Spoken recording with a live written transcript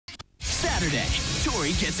Saturday,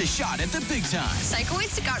 Tori gets a shot at the big time.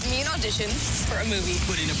 Psychoids got me an audition for a movie.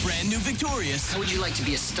 But in a brand new Victorious, How would you like to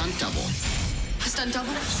be a stunt double? A stunt double?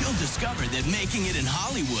 she'll discover that making it in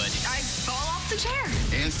Hollywood I fall off the chair.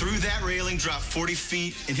 And through that railing, drop 40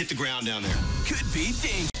 feet and hit the ground down there. could be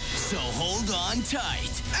dangerous. So hold on tight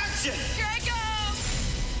Action! Here I go!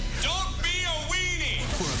 Don't be a weenie!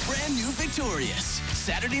 for a brand new Victorious.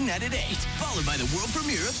 Saturday night at 8, followed by the world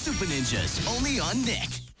premiere of Super Ninjas, only on Nick.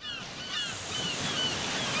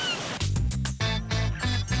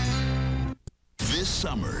 This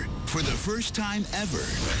summer, for the first time ever,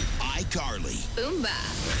 iCarly Boomba.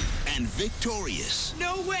 and Victorious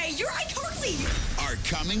No way, you're iCarly! are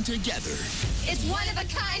coming together It's one of a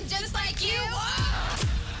kind, just like you.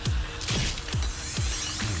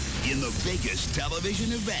 in the biggest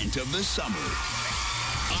television event of the summer.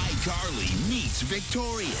 iCarly meets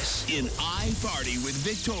Victorious in iParty with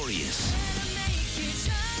Victorious.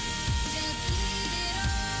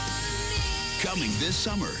 Coming this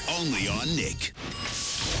summer, only on Nick.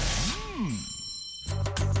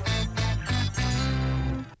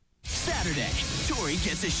 Saturday, Tori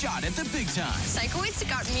gets a shot at the big time. Psychoids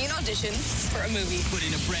got me an audition for a movie. But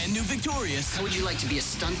in a brand new Victorious, How would you like to be a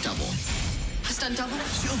stunt double? A stunt double?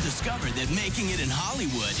 she'll discover that making it in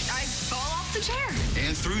Hollywood I fall off the chair.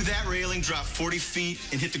 And through that railing, drop 40 feet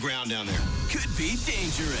and hit the ground down there. could be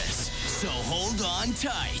dangerous. So hold on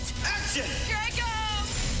tight Action! Here I go!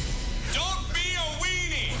 Don't be a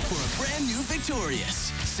weenie! for a brand new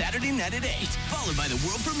Victorious. Saturday night at 8, followed by the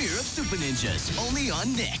world premiere of Super Ninjas, only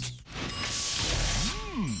on Nick.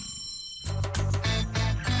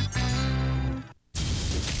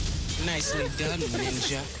 Nicely done,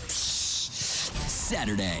 ninja.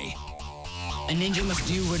 Saturday, A ninja must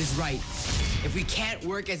do what is right. If we can't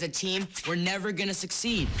work as a team, we're never gonna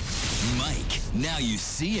succeed. Mike, now you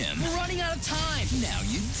see him. We're running out of time. Now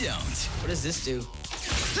you don't. What does this do?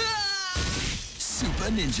 Super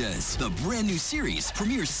Ninjas, the brand new series,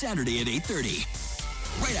 premieres Saturday at 8:30.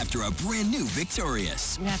 Right after a brand new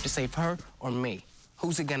Victorious. You have to save her or me.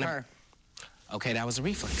 Who's it gonna? Her. Okay, that was a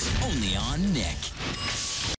reflex. Only on Nick.